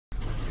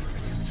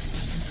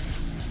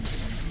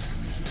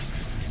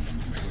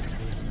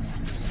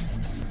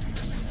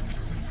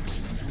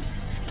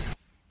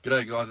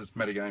G'day guys, it's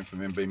Matt again from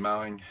MB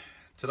Mowing.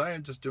 Today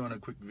I'm just doing a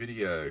quick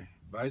video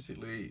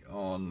basically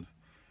on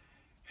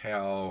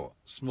how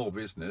small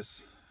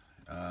business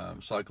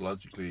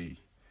psychologically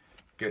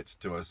gets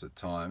to us at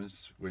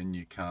times when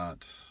you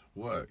can't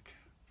work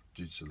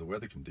due to the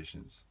weather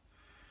conditions.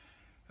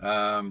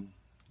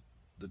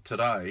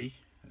 Today,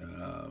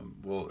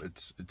 well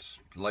it's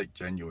late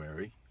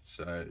January,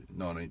 so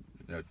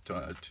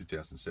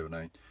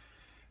 2017.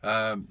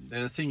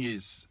 The thing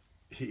is,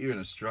 here in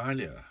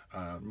Australia,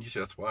 New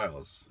South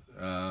Wales,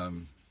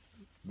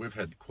 we've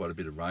had quite a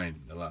bit of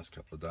rain the last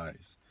couple of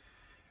days.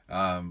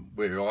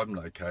 Where I'm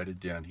located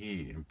down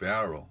here in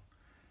Bowral,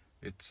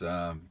 it's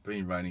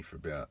been raining for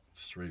about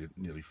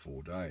nearly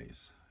 4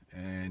 days,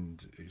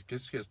 and it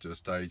gets to a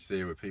stage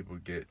there where people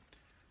get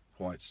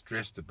quite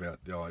stressed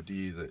about the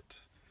idea that,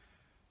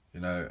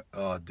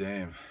 oh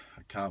damn,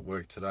 I can't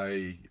work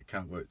today,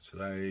 can't work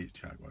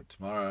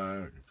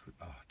tomorrow,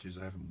 oh geez,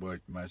 I haven't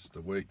worked most of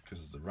the week because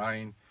of the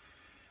rain,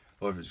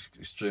 or if it's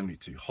extremely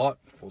too hot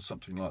or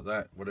something like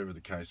that, whatever the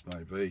case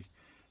may be.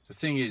 The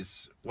thing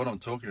is, what I'm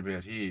talking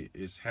about here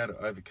is how to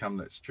overcome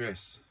that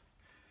stress.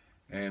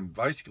 And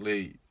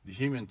basically, basic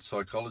human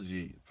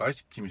psychology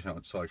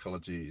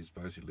is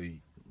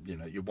basically,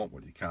 you want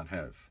what you can't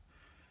have.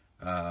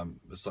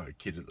 It's like a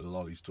kid at the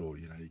lolly store,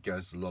 he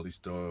goes to the lolly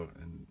store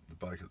and the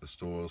bloke at the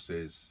store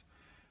says,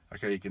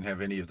 okay, you can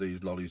have any of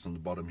these lollies on the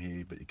bottom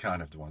here, but you can't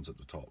have the ones at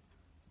the top.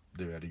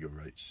 They're out of your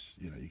reach,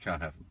 you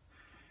can't have them.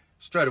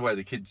 Straight away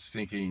the kid's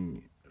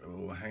thinking,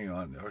 oh hang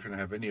on, I can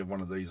have any of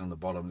one of these on the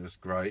bottom, that's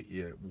great,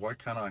 yeah, why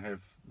can't I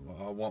have,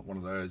 I want one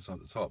of those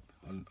at the top,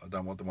 I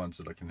don't want the ones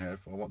that I can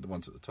have, I want the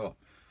ones at the top.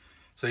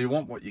 So you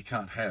want what you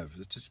can't have.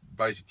 It's just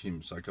basic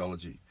human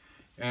psychology.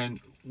 And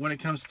when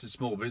it comes to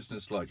small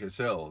business like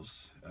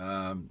ourselves,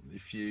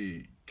 if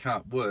you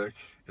can't work,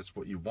 it's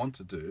what you want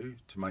to do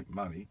to make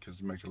money, because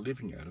you make a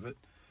living out of it.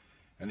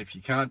 And if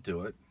you can't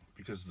do it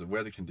because of the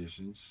weather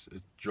conditions,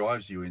 it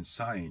drives you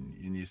insane,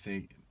 and you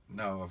think,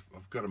 no,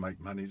 I've got to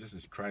make money, this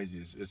is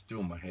crazy, it's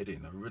doing my head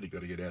in, I've really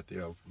got to get out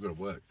there, I've got to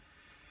work.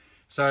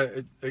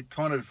 So it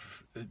kind of,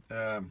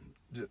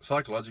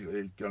 psychologically,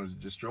 it kind of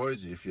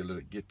destroys you if you let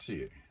it get to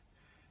you.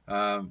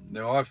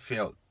 Now I've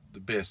felt the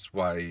best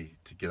way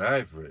to get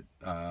over it,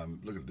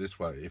 look at it this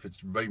way: if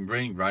it's been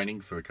raining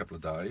for a couple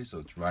of days,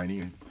 or it's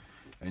raining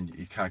and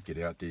you can't get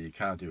out there, you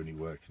can't do any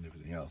work and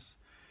everything else,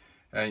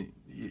 and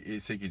you're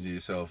thinking to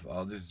yourself,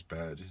 oh, this is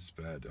bad,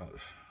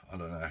 I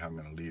don't know how I'm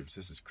going to live,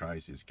 this is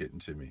crazy, it's getting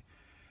to me.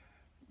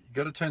 You've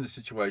got to turn the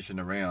situation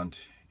around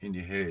in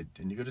your head,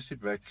 and you've got to sit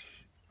back,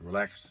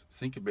 relax,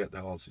 think about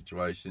the whole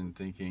situation,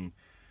 thinking,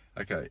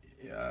 okay,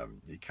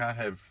 you can't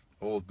have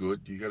all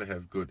good, you've got to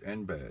have good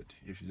and bad.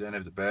 If you don't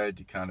have the bad,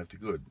 you can't have the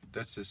good.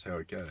 That's just how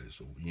it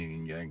goes, or yin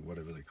and yang,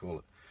 whatever they call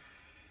it.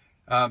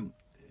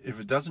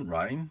 If it doesn't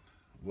rain,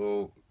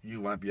 well,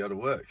 you won't be able to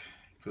work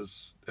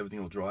because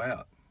everything will dry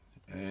out.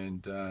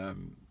 And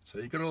so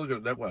you've got to look at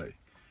it that way.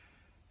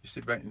 You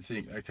sit back and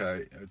think,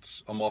 okay,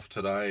 I'm off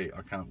today,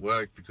 I can't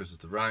work because of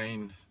the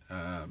rain.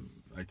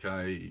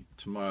 Okay,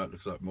 tomorrow it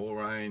looks like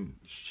more rain.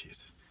 Shit,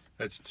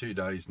 that's 2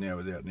 days now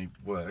without any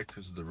work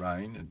because of the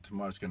rain, and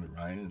tomorrow's going to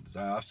rain, and the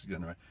day after's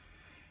going to rain.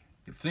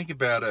 You think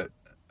about it,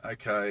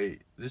 okay,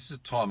 this is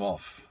time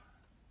off.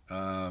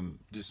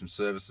 Do some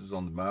services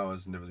on the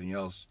mowers and everything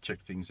else,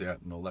 check things out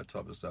and all that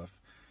type of stuff.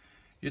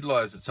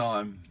 Utilise the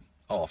time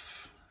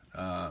off.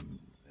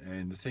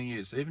 And the thing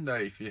is, even though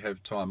if you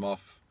have time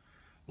off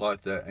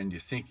like that and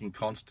you're thinking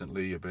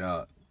constantly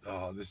about,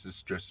 oh, this is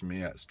stressing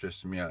me out,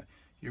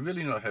 you're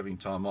really not having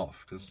time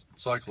off, because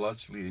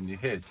psychologically in your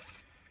head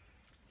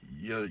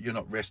you're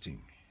not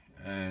resting,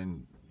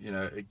 and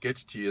it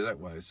gets to you that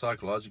way.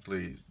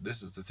 Psychologically,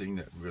 this is the thing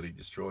that really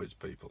destroys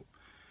people.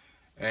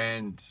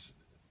 And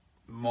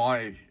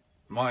my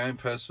own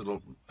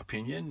personal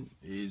opinion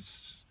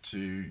is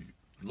to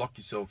lock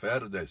yourself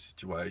out of that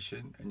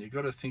situation, and you've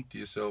got to think to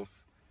yourself,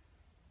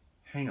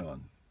 hang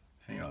on,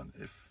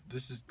 if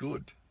this is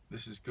good,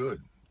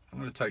 I'm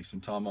going to take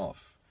some time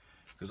off,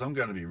 because I'm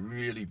going to be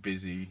really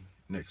busy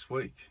next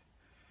week,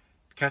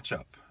 catch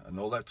up and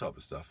all that type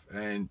of stuff,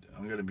 and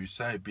I'm going to be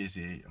so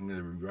busy, I'm going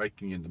to be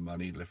raking in the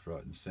money left,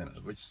 right and centre,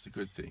 which is a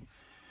good thing.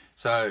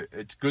 So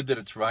it's good that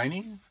it's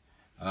raining.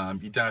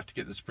 You don't have to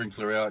get the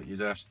sprinkler out, you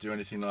don't have to do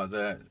anything like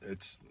that.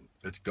 It's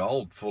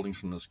gold falling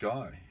from the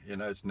sky,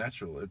 it's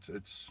natural,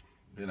 it's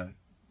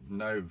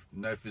no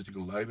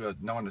physical labour,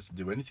 no one has to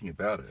do anything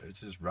about it, it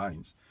just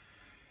rains.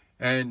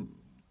 And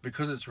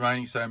because it's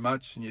raining so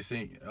much and you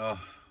think, oh,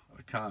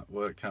 I can't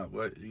work,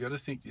 you got to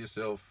think to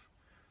yourself,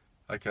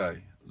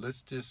 okay,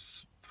 let's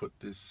just put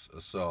this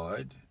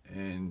aside,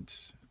 and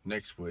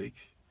next week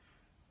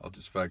I'll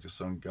just focus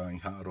on going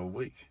hard all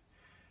week,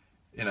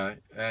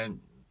 and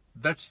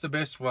that's the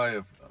best way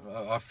of,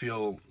 I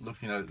feel,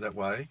 looking at it that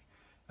way.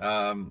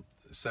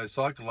 So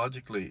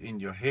psychologically in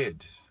your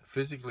head,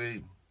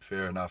 physically,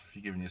 fair enough,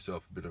 you're giving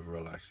yourself a bit of a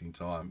relaxing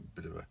time,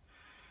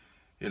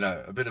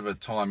 a bit of a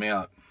time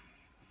out,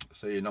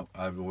 so you're not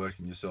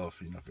overworking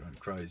yourself, you're not going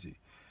crazy.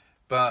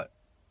 But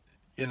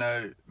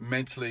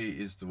mentally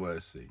is the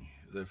worst thing.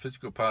 the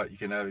physical part you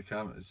can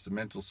overcome. It's the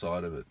mental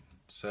side of it.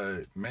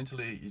 So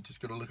mentally, you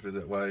just got to look at it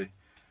that way.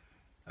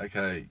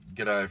 Okay,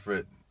 get over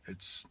it.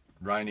 It's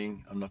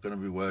raining. I'm not going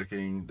to be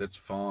working. That's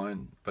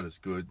fine, but it's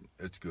good.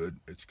 It's good.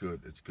 It's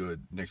good. It's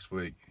good. Next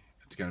week,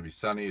 it's going to be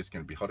sunny. It's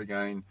going to be hot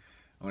again.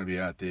 I'm going to be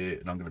out there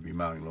and I'm going to be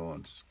mowing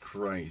lawns.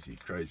 Crazy,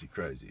 crazy,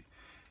 crazy.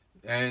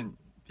 And,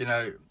 you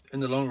know, in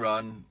the long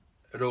run,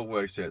 it all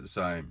works out the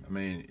same. I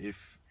mean,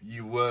 if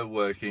you were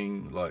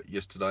working like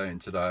yesterday and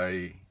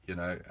today, you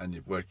know, and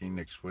you're working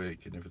next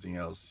week and everything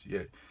else,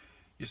 yeah,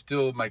 you're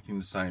still making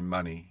the same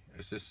money.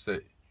 It's just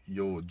that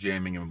you're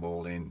jamming them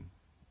all in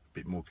a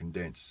bit more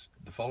condensed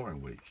the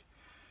following week.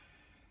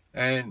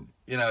 And,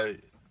 you know,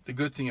 the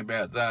good thing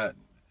about that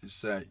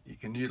is that you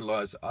can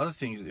utilize other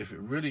things. If it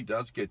really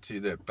does get to you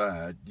that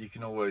bad, you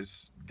can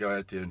always go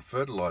out there and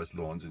fertilize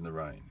lawns in the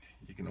rain.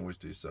 You can always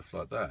do stuff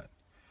like that.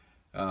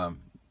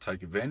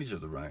 Take advantage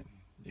of the rain.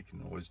 You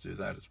can always do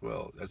that as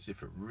well. That's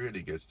if it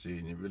really gets to you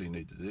and you really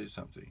need to do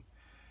something.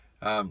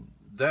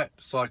 That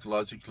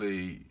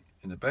psychologically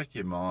in the back of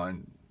your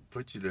mind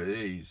puts you at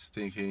ease,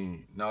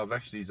 thinking, no, I've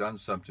actually done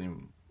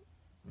something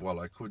while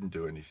I couldn't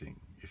do anything,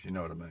 if you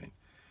know what I mean.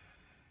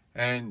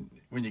 And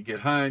when you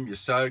get home, you're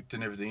soaked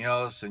and everything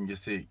else, and you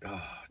think,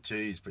 oh,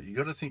 geez, but you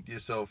got to think to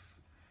yourself,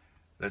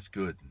 that's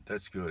good,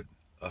 that's good.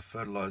 I've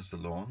fertilized the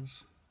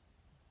lawns.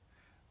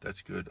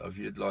 That's good. I've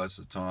utilised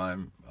the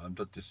time. I'm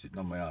not just sitting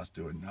on my ass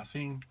doing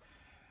nothing.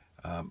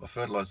 I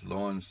fertilised the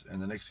lawns, and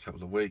the next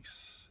couple of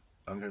weeks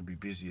I'm going to be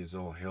busy as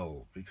all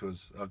hell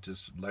because I've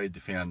just laid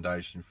the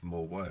foundation for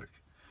more work.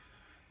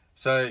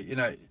 So, you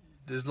know,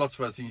 there's lots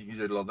of other things you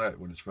can do like that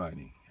when it's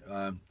raining.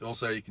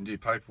 Also, you can do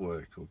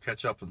paperwork or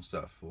catch up on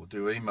stuff or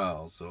do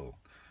emails, or,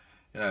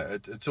 you know,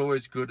 it's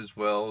always good as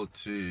well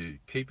to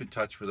keep in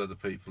touch with other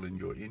people in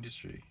your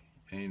industry.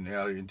 In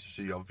our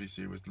industry,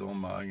 obviously, with lawn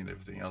mowing and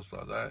everything else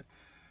like that.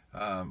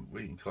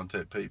 We can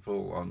contact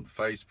people on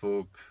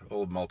Facebook,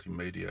 all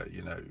multimedia,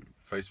 you know,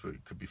 Facebook,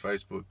 could be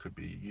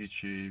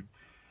YouTube,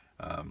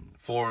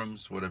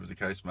 forums, whatever the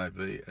case may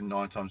be, and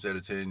 9 times out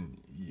of 10,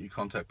 you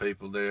contact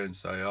people there and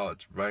say, oh,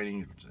 it's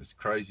raining, it's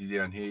crazy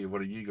down here,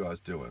 what are you guys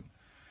doing?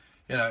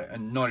 You know,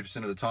 and 90%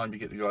 of the time you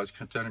get the guys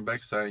turning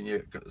back saying, yeah,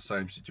 got the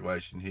same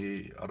situation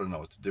here, I don't know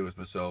what to do with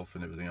myself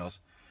and everything else.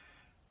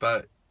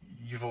 But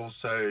you've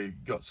also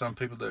got some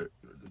people that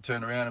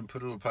turn around and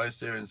put a little post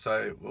there and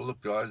say, well,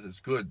 look guys, it's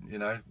good, you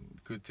know,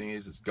 good thing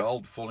is it's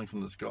gold falling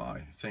from the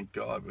sky. Thank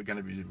God, we're going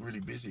to be really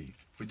busy.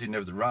 If we didn't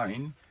have the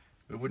rain,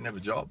 we wouldn't have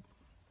a job.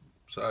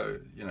 So,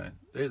 you know,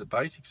 they're the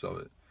basics of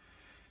it.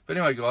 But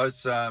anyway,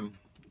 guys,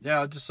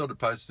 yeah, I just sort of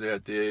posted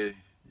out there,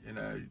 you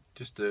know,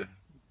 just to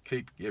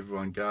keep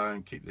everyone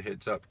going, keep the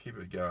heads up, keep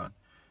it going.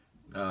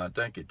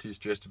 Don't get too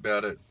stressed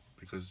about it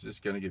because it's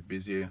just going to get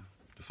busier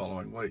the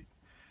following week.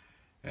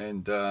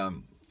 And,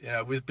 you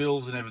know, with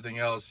bills and everything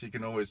else, you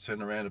can always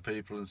turn around to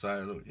people and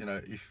say, look, you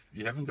know, if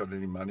you haven't got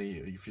any money,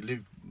 if you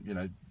live, you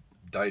know,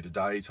 day to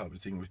day type of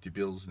thing with your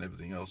bills and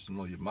everything else and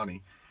all your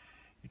money,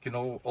 you can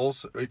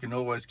always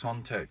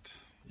contact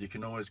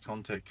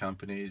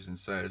companies and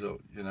say,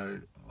 look, you know,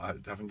 I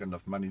haven't got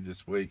enough money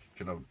this week.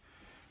 Can I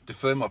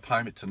defer my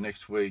payment to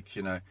next week?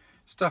 You know,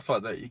 stuff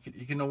like that.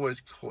 You can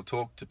always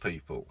talk to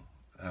people.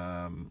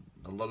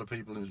 A lot of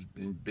people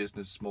in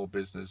business, small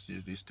business,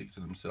 usually stick to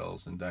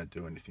themselves and don't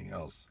do anything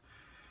else.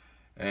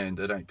 And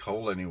they don't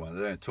call anyone,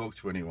 they don't talk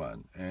to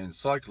anyone. And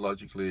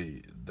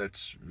psychologically,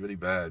 that's really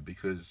bad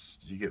because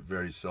you get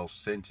very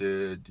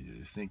self-centered.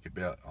 You think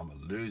about, I'm a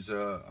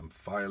loser, I'm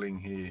failing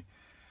here.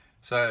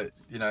 So,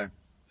 you know,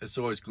 it's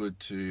always good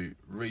to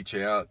reach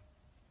out.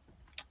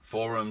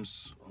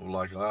 Forums, or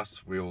like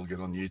us, we all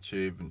get on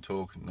YouTube and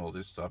talk and all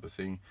this type of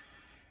thing.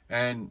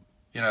 And,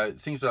 you know,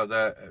 things like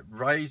that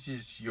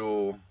raises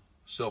your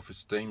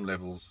self-esteem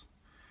levels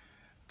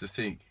to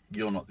think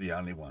you're not the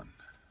only one.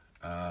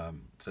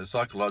 So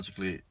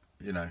psychologically,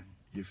 you know,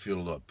 you feel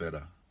a lot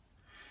better.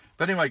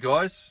 But anyway,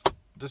 guys,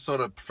 just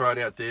sort of throw it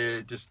out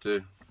there just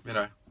to, you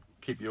know,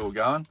 keep you all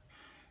going.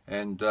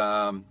 And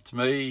to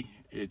me,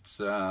 it's,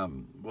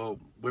 well,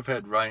 we've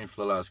had rain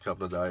for the last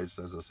couple of days,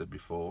 as I said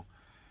before.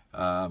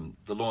 The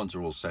lawns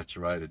are all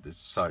saturated,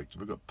 it's soaked.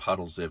 We've got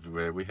puddles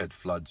everywhere. We had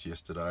floods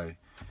yesterday.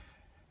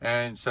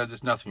 And so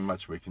there's nothing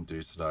much we can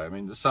do today. I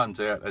mean, the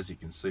sun's out, as you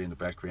can see in the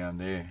background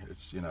there.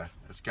 It's, you know,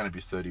 it's going to be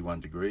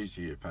 31 degrees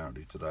here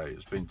apparently today.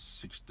 It's been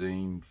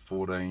 16,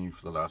 14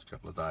 for the last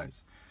couple of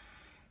days.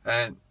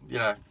 And, you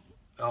know,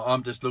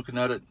 I'm just looking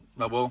at it,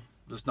 oh, well,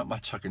 there's not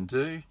much I can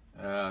do.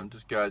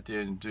 Just go out there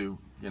and do,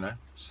 you know,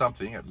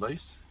 something at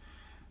least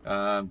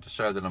to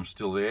show that I'm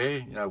still there.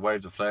 You know,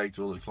 wave the flag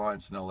to all the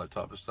clients and all that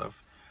type of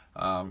stuff.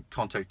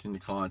 Contacting the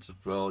clients as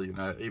well, you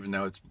know, even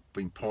though it's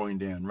been pouring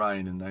down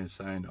rain and they're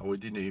saying, oh, we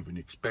didn't even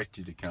expect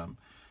you to come,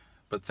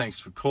 but thanks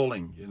for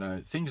calling. You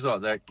know, things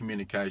like that.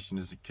 Communication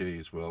is the key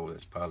as well.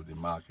 That's part of the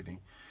marketing.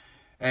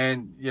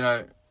 And, you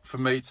know, for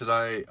me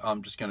today,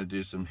 I'm just going to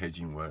do some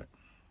hedging work.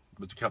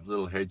 There's a couple of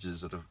little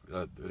hedges that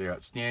are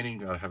outstanding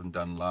that I haven't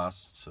done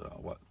last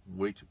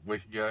week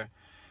ago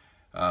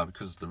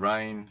because of the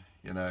rain.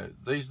 You know,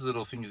 these are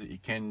little things that you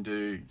can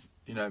do,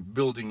 you know,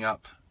 building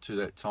up to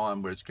that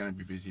time where it's going to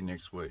be busy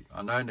next week.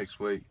 I know next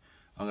week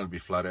I'm going to be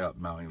flat out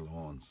mowing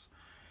lawns.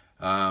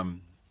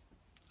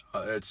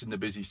 It's in the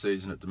busy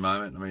season at the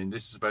moment. I mean,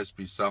 this is supposed to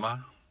be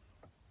summer.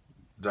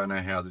 Don't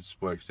know how this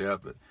works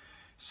out, but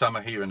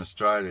summer here in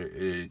Australia,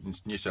 in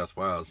New South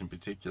Wales in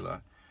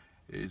particular,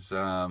 is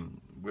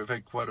we've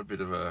had quite a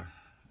bit of a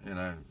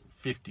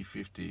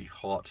 50-50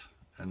 hot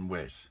and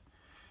wet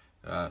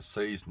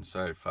season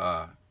so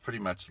far. Pretty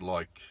much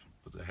like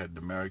what they had in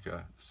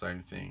America,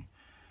 same thing.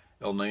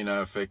 El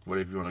Nino effect,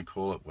 whatever you want to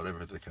call it,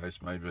 whatever the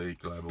case may be,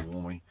 global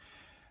warming.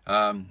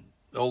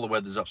 All the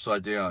weather's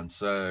upside down.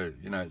 So,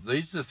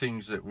 these are the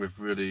things that we've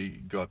really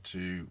got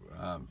to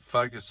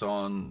focus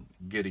on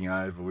getting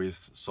over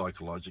with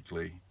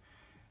psychologically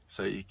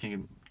so you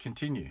can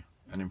continue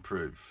and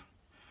improve.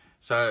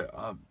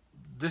 So,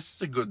 this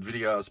is a good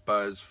video, I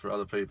suppose, for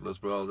other people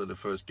as well that are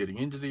first getting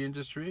into the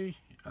industry.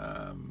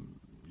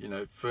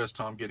 First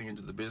time getting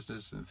into the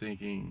business and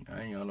thinking,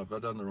 hang on, have I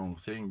done the wrong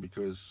thing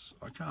because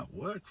I can't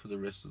work for the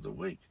rest of the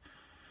week?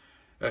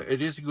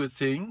 It is a good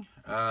thing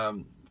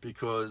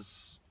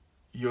because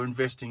you're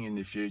investing in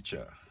the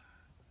future.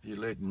 You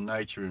let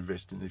nature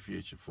invest in the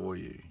future for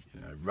you.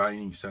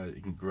 Raining so that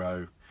you can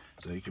grow,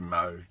 so you can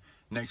mow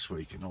next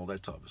week and all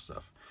that type of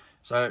stuff.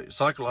 So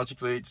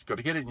psychologically, it's got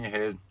to get it in your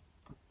head.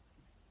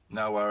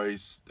 No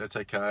worries, that's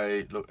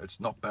okay. Look, it's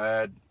not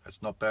bad.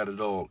 It's not bad at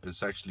all.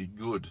 It's actually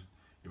good.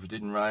 If it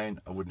didn't rain,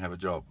 I wouldn't have a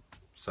job.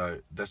 So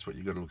that's what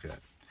you've got to look at.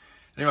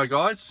 Anyway,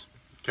 guys,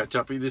 catch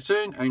up with you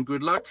soon and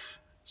good luck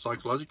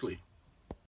psychologically.